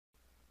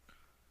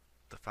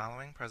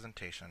following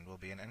presentation will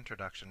be an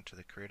introduction to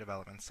the Career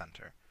Development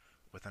Center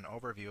with an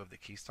overview of the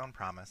Keystone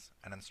Promise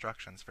and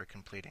instructions for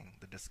completing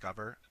the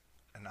Discover,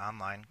 an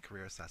online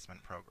career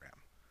assessment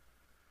program.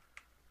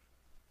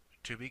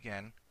 To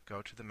begin,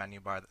 go to the menu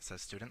bar that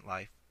says Student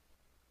Life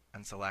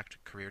and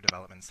select Career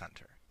Development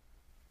Center.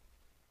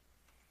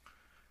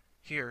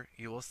 Here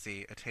you will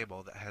see a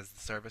table that has the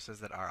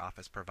services that our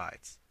office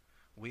provides.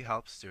 We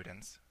help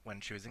students when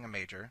choosing a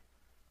major,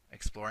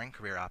 exploring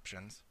career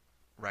options,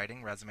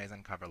 writing resumes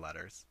and cover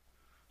letters,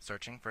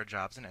 searching for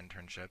jobs and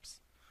internships,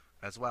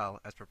 as well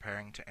as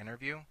preparing to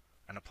interview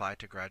and apply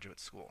to graduate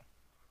school.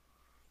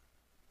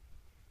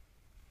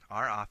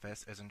 Our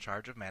office is in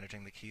charge of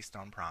managing the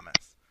Keystone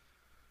Promise.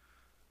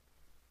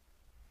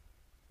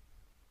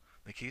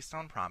 The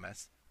Keystone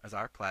Promise is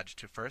our pledge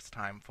to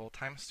first-time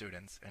full-time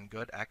students in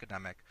good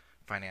academic,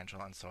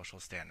 financial, and social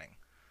standing,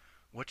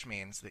 which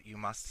means that you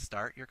must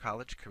start your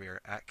college career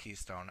at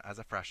Keystone as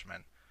a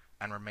freshman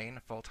and remain a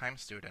full-time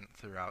student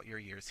throughout your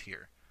years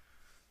here.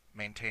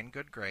 Maintain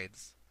good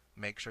grades,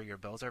 make sure your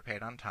bills are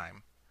paid on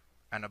time,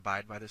 and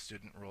abide by the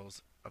student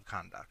rules of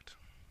conduct.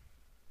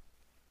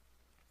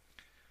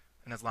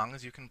 And as long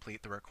as you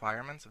complete the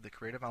requirements of the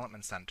Career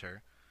Development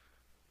Center,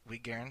 we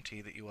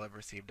guarantee that you will have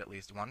received at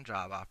least one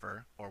job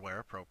offer, or where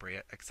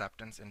appropriate,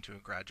 acceptance into a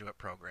graduate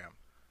program.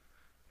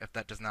 If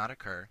that does not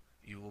occur,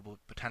 you will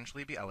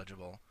potentially be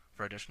eligible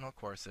for additional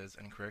courses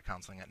and career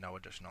counseling at no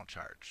additional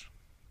charge.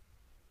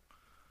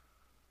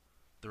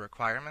 The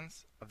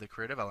requirements of the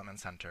Career Development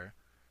Center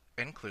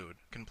include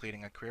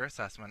completing a career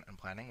assessment and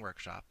planning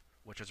workshop,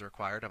 which is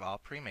required of all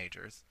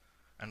pre-majors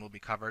and will be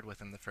covered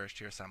within the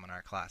first-year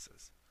seminar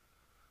classes.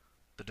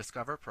 The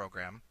Discover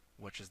program,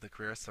 which is the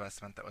career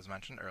assessment that was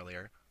mentioned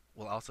earlier,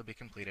 will also be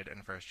completed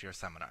in first-year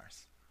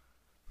seminars.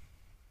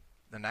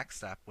 The next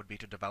step would be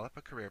to develop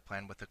a career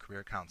plan with a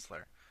career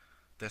counselor.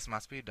 This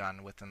must be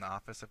done within the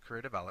Office of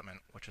Career Development,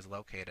 which is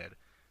located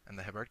in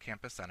the Hibbard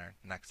Campus Center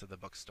next to the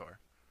bookstore.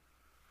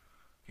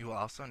 You will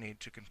also need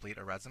to complete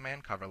a resume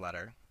and cover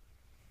letter,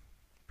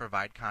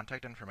 provide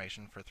contact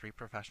information for 3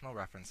 professional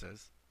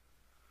references,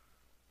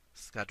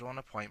 schedule an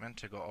appointment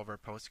to go over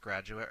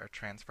postgraduate or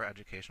transfer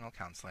educational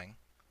counseling,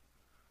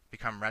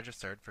 become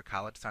registered for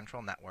College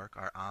Central Network,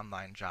 our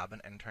online job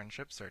and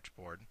internship search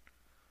board,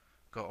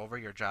 go over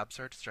your job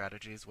search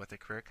strategies with a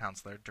career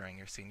counselor during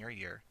your senior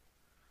year,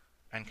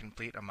 and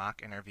complete a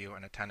mock interview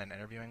and attend an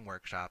interviewing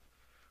workshop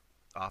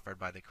offered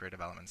by the Career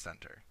Development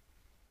Center.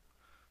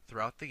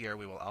 Throughout the year,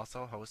 we will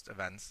also host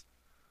events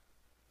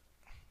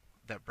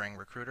that bring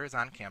recruiters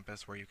on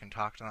campus where you can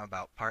talk to them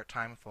about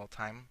part-time,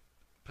 full-time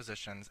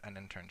positions and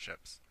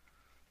internships.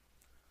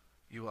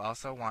 You will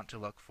also want to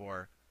look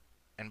for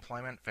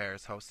employment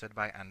fairs hosted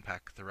by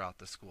NPEC throughout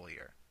the school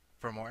year.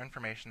 For more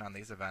information on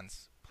these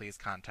events, please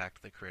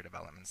contact the Career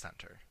Development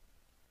Center.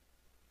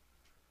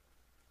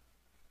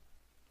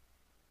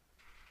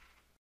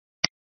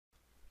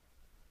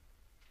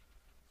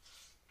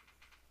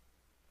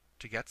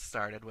 To get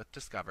started with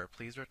Discover,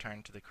 please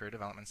return to the Career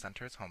Development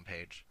Center's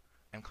homepage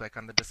and click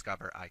on the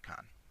Discover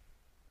icon.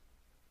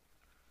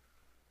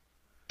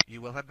 You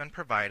will have been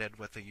provided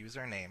with a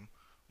username,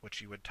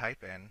 which you would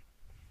type in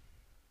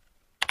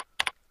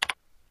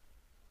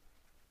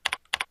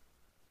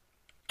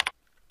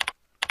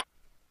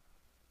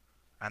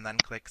and then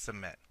click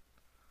Submit.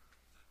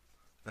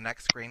 The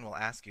next screen will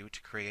ask you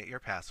to create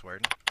your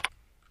password.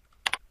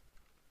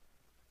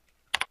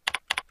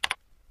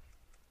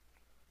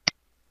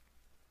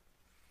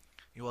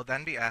 You will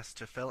then be asked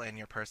to fill in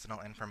your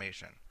personal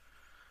information.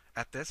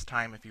 At this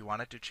time, if you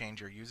wanted to change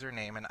your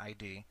username and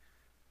ID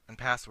and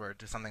password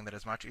to something that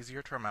is much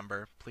easier to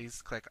remember,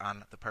 please click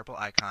on the purple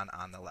icon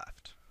on the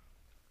left.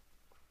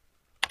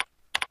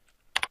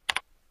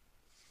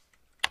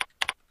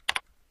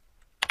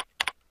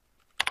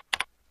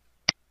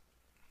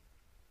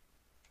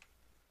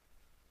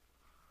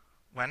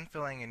 When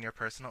filling in your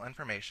personal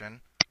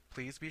information,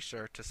 please be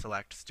sure to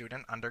select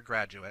Student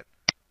Undergraduate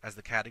as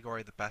the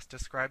category that best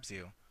describes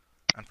you,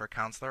 and for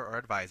Counselor or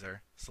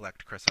Advisor,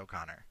 select Chris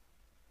O'Connor.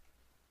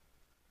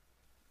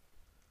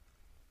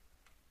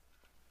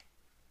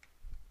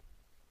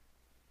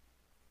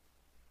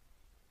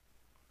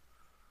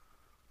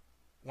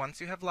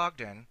 Once you have logged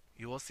in,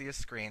 you will see a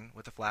screen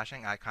with a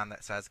flashing icon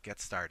that says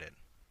Get Started.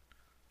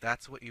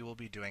 That's what you will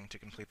be doing to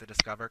complete the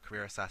Discover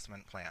Career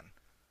Assessment Plan,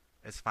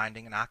 is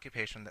finding an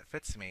occupation that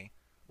fits me,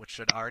 which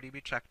should already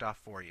be checked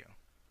off for you.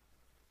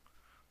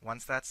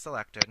 Once that's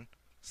selected,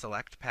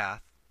 select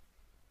Path,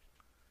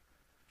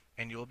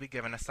 and you will be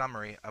given a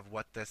summary of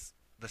what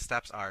the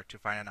steps are to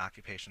find an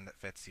occupation that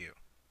fits you.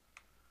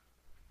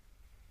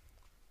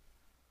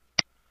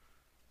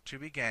 To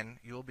begin,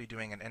 you will be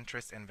doing an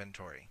interest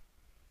inventory.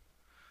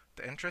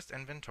 The interest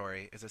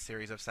inventory is a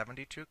series of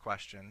 72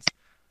 questions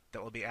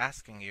that will be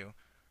asking you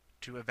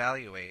to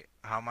evaluate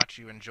how much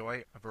you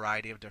enjoy a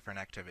variety of different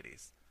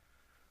activities.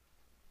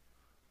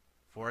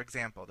 For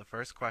example, the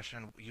first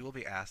question you will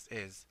be asked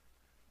is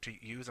to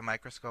use a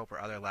microscope or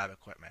other lab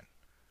equipment.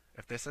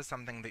 If this is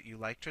something that you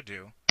like to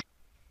do,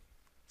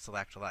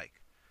 select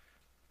Like.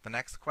 The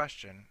next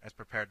question is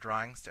prepare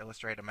drawings to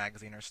illustrate a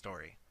magazine or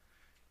story.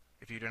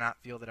 If you do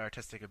not feel that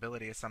artistic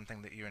ability is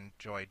something that you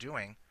enjoy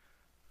doing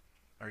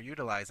or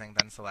utilizing,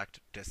 then select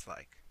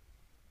dislike.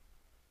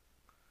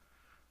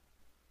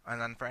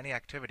 And then for any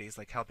activities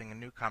like helping a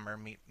newcomer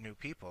meet new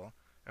people,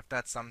 if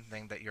that's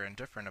something that you're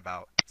indifferent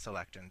about,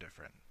 select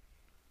indifferent.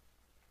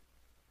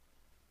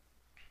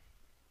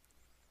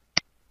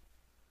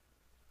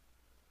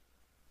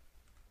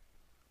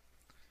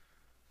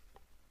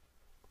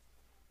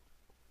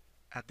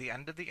 At the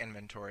end of the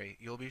inventory,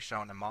 you'll be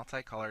shown a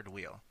multicolored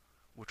wheel,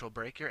 which will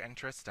break your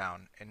interests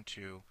down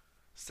into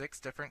 6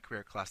 different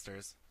career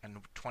clusters and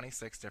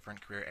 26 different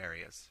career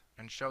areas,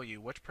 and show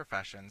you which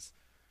professions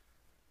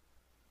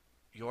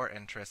your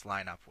interests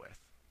line up with.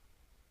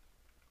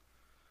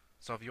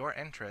 So if your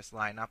interests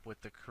line up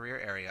with the career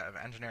area of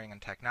engineering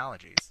and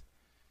technologies,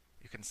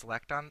 you can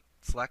select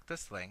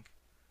this link,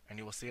 and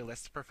you will see a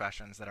list of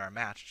professions that are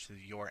matched to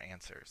your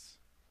answers.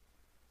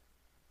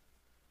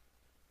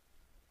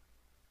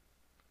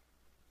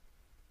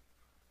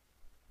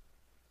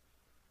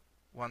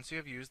 Once you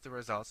have used the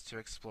results to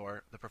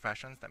explore the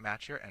professions that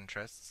match your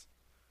interests,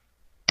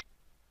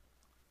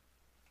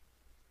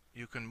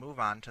 you can move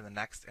on to the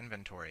next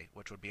inventory,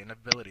 which would be an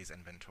abilities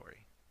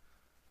inventory.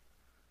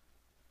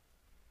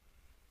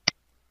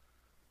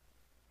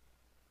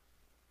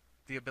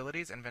 The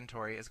abilities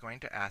inventory is going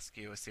to ask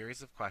you a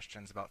series of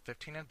questions about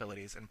 15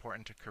 abilities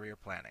important to career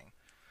planning.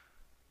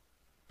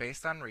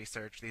 Based on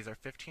research, these are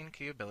 15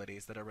 key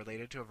abilities that are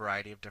related to a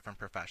variety of different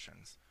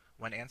professions.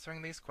 When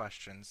answering these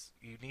questions,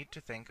 you need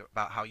to think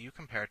about how you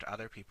compare to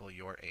other people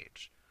your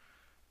age,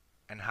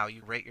 and how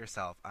you rate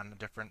yourself on the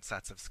different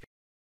sets of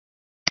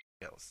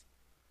skills.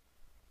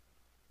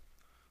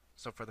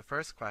 So for the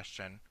first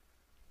question,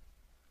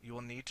 you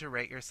will need to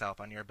rate yourself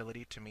on your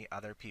ability to meet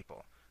other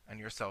people and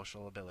your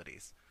social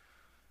abilities.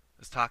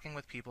 Is talking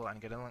with people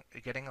and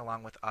getting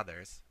along with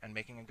others and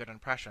making a good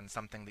impression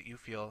something that you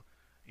feel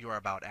you are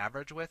about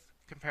average with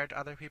compared to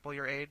other people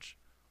your age?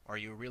 Or are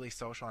you a really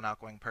social and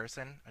outgoing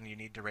person and you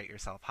need to rate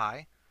yourself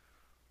high?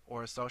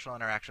 Or is social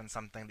interaction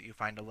something that you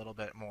find a little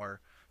bit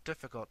more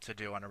difficult to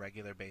do on a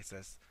regular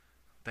basis,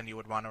 then you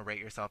would want to rate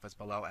yourself as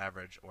below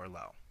average or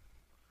low?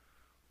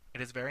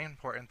 It is very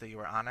important that you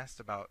are honest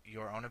about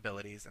your own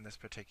abilities in this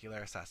particular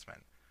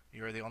assessment.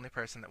 You are the only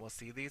person that will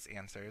see these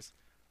answers,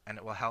 and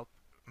it will help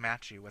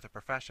match you with a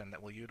profession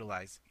that will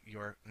utilize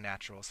your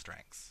natural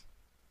strengths.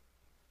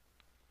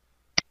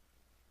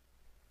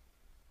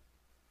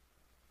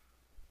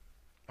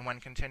 And when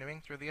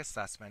continuing through the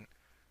assessment,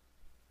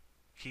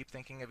 keep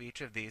thinking of each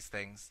of these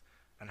things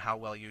and how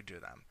well you do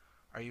them.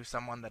 Are you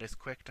someone that is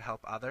quick to help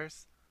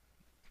others?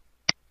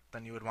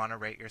 Then you would want to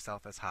rate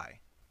yourself as high.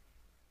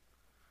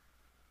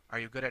 Are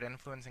you good at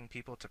influencing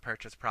people to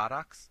purchase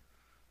products?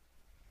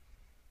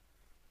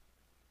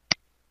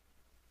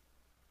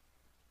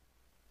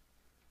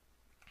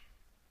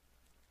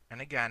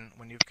 And again,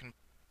 when you've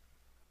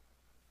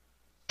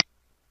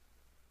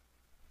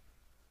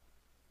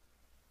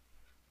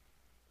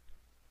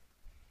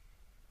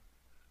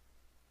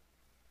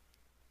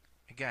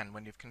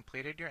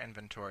completed your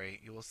inventory,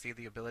 you will see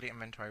the ability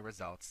inventory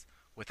results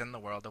within the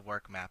World of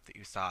Work map that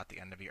you saw at the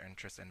end of your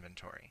interest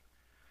inventory.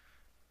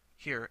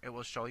 Here, it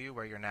will show you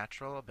where your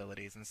natural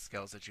abilities and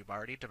skills that you've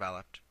already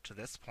developed to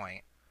this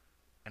point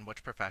and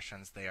which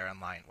professions they are in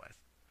line with.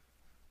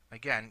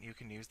 Again, you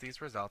can use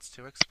these results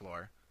to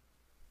explore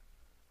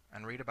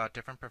and read about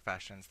different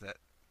professions that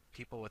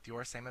people with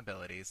your same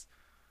abilities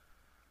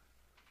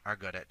are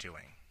good at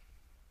doing.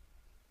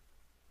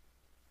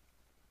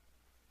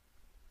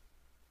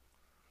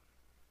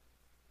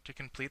 To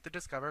complete the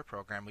Discover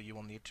program, you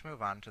will need to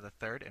move on to the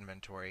third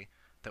inventory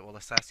that will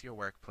assess your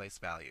workplace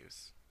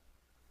values.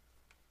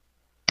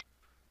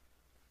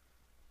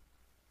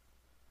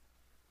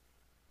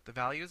 The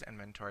values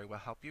inventory will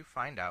help you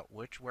find out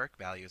which work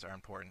values are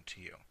important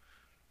to you.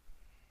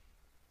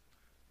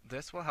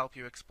 This will help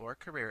you explore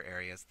career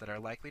areas that are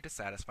likely to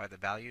satisfy the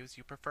values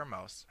you prefer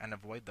most and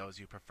avoid those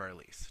you prefer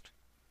least.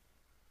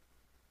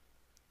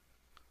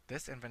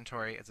 This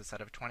inventory is a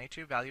set of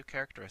 22 value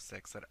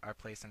characteristics that are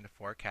placed into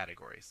 4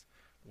 categories: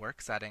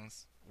 work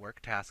settings,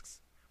 work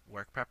tasks,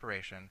 work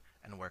preparation,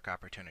 and work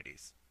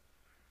opportunities.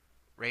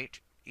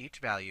 Rate each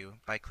value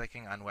by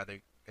clicking on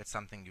whether it's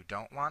something you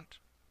don't want,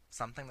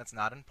 something that's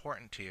not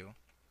important to you,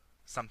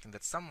 something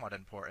that's somewhat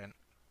important,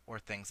 or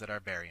things that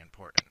are very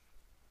important.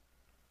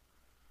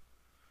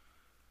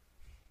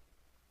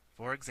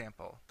 For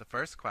example, the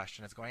first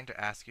question is going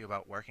to ask you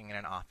about working in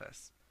an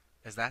office.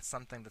 Is that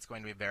something that's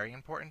going to be very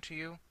important to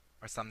you,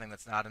 or something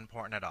that's not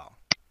important at all?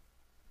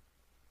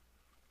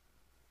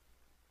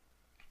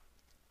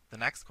 The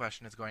next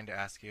question is going to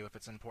ask you if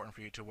it's important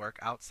for you to work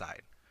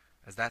outside.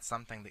 Is that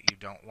something that you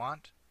don't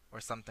want,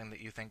 or something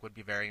that you think would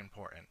be very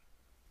important?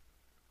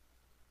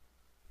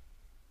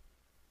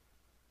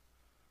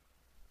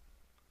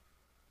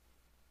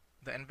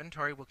 The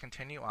inventory will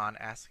continue on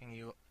asking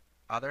you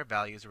other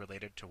values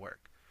related to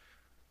work.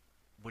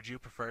 Would you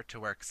prefer to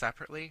work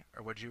separately,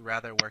 or would you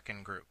rather work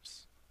in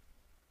groups?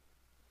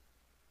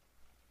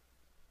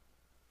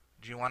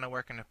 Do you want to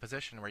work in a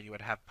position where you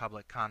would have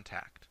public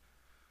contact?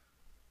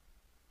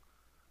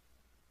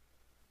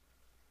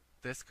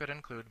 This could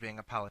include being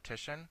a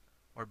politician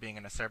or being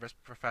in a service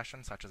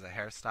profession such as a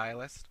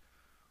hairstylist,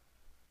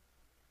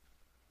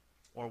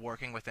 or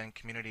working within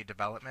community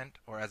development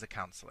or as a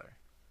counselor.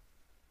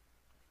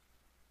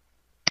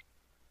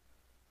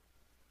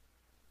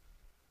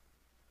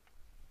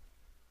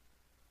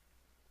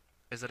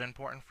 Is it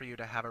important for you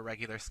to have a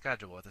regular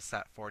schedule with a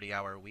set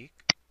 40-hour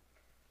week?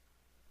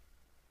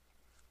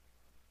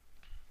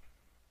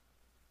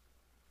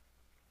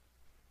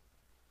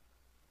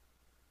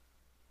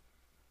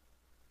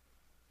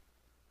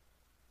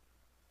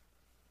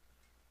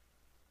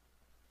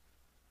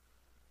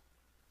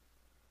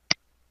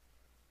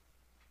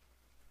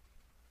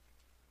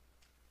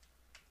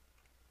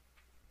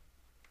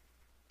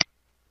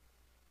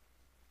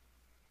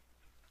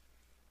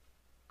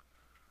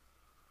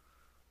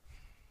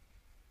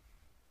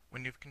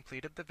 When you've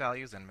completed the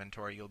values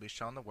inventory, you'll be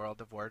shown the World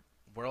of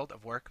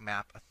Work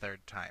map a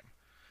third time.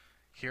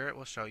 Here it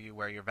will show you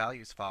where your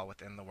values fall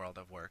within the world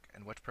of work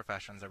and which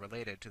professions are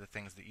related to the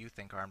things that you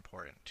think are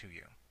important to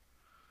you.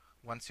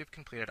 Once you've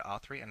completed all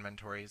three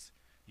inventories,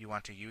 you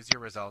want to use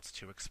your results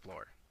to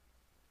explore.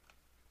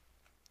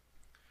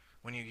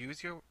 When you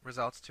use your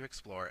results to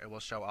explore, it will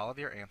show all of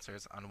your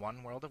answers on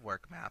one World of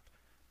Work map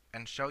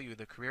and show you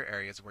the career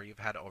areas where you've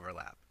had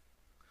overlap.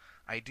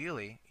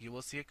 Ideally, you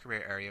will see a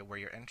career area where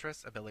your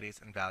interests, abilities,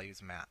 and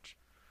values match.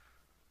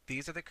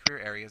 These are the career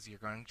areas you're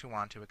going to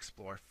want to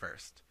explore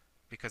first,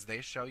 because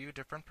they show you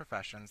different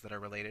professions that are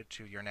related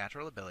to your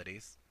natural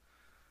abilities,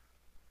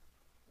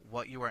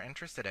 what you are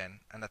interested in,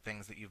 and the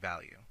things that you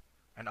value.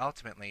 And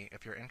ultimately,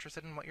 if you're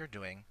interested in what you're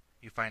doing,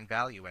 you find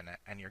value in it,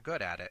 and you're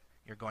good at it,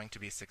 you're going to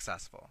be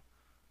successful.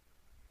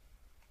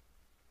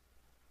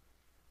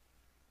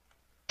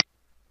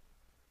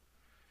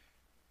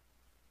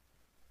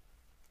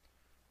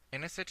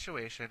 In a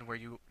situation where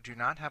you do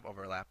not have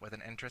overlap with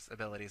an interests,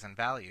 abilities, and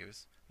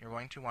values, you're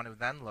going to want to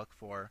then look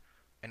for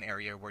an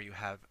area where you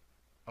have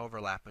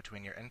overlap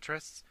between your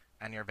interests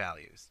and your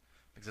values.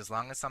 Because as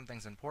long as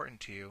something's important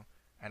to you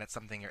and it's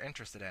something you're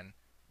interested in,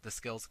 the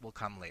skills will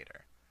come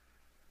later.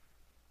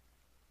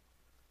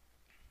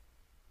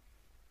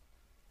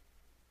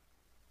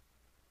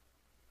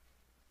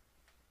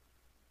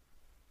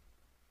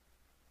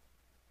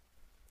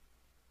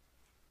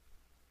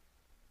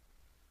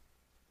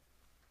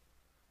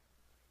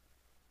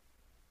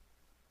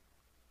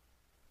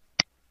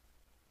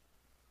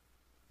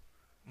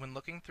 When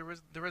looking through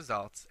the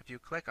results, if you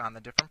click on the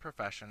different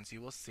professions,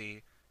 you will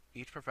see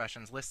each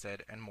profession's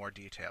listed in more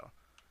detail.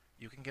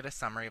 You can get a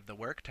summary of the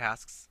work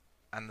tasks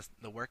and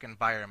the work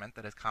environment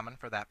that is common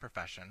for that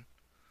profession,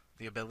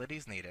 the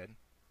abilities needed,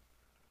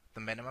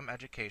 the minimum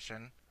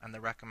education and the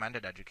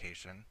recommended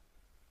education,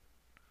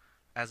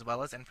 as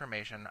well as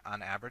information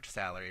on average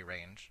salary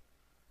range,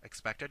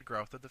 expected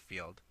growth of the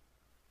field,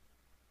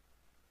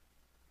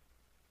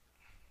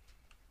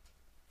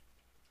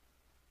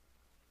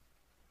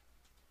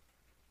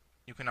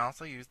 You can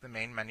also use the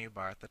main menu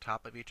bar at the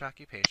top of each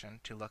occupation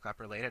to look up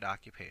related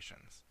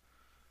occupations.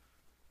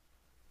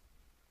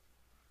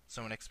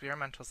 So an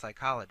experimental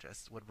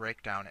psychologist would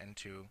break down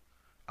into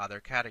other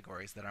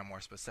categories that are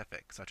more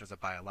specific, such as a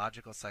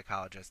biological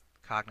psychologist,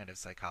 cognitive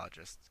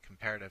psychologist,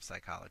 comparative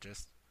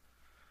psychologist,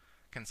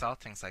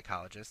 consulting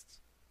psychologist,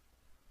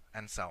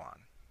 and so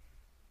on.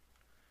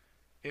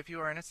 If you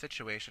are in a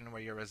situation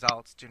where your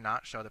results do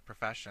not show the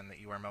profession that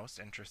you are most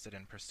interested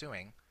in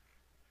pursuing,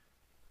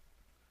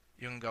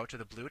 you can go to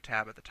the blue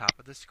tab at the top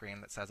of the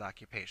screen that says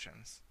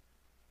Occupations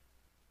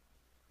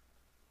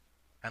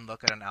and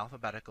look at an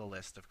alphabetical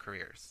list of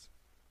careers.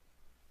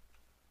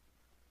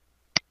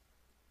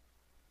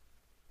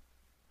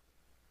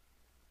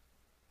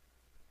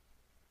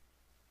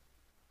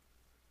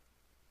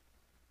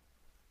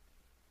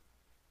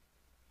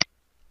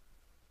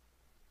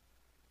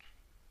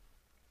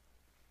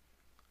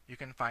 You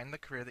can find the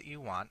career that you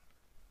want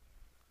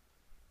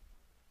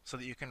so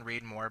that you can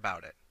read more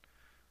about it.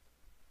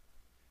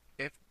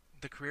 If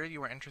the career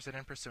you are interested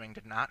in pursuing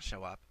did not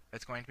show up,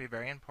 it's going to be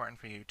very important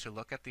for you to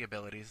look at the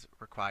abilities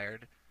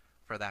required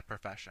for that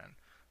profession.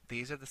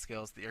 These are the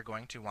skills that you're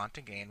going to want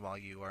to gain while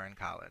you are in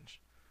college.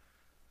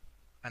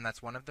 And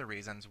that's one of the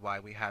reasons why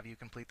we have you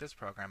complete this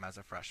program as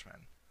a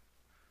freshman.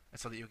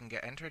 So that you can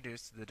get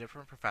introduced to the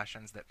different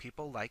professions that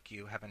people like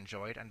you have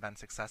enjoyed and been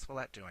successful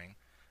at doing,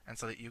 and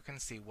so that you can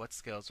see what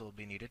skills will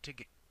be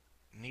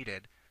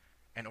needed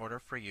in order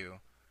for you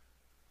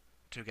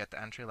to get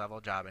the entry-level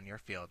job in your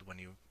field when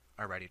you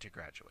are ready to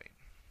graduate.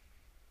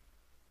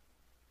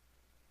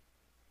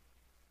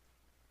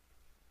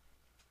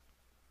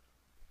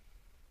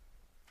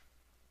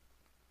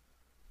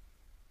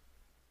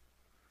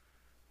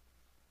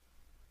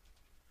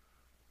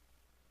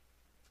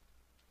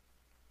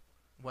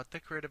 What the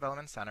Career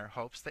Development Center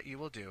hopes that you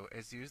will do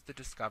is use the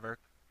Discover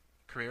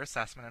Career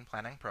Assessment and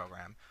Planning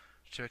program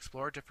to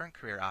explore different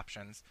career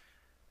options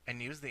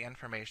and use the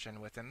information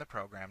within the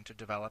program to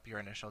develop your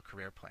initial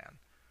career plan.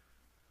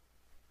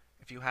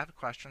 If you have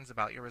questions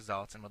about your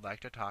results and would like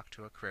to talk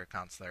to a career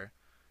counselor,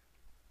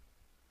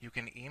 You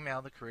can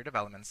email the Career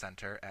Development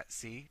Center at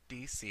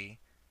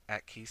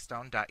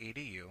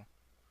cdc@keystone.edu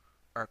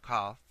or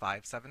call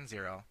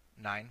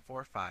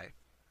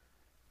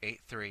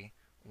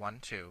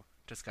 570-945-8312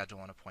 to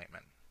schedule an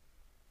appointment.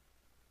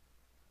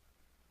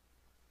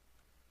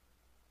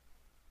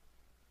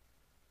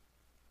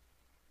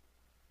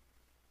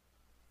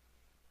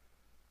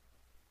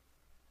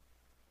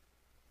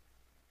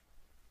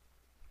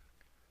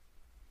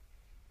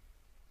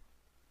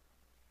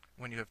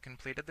 When you have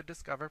completed the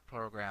Discover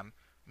program,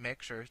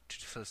 make sure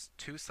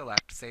to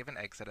select Save and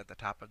Exit at the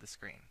top of the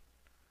screen.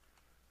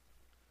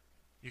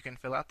 You can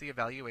fill out the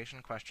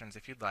evaluation questions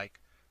if you'd like,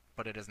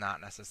 but it is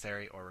not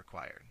necessary or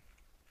required.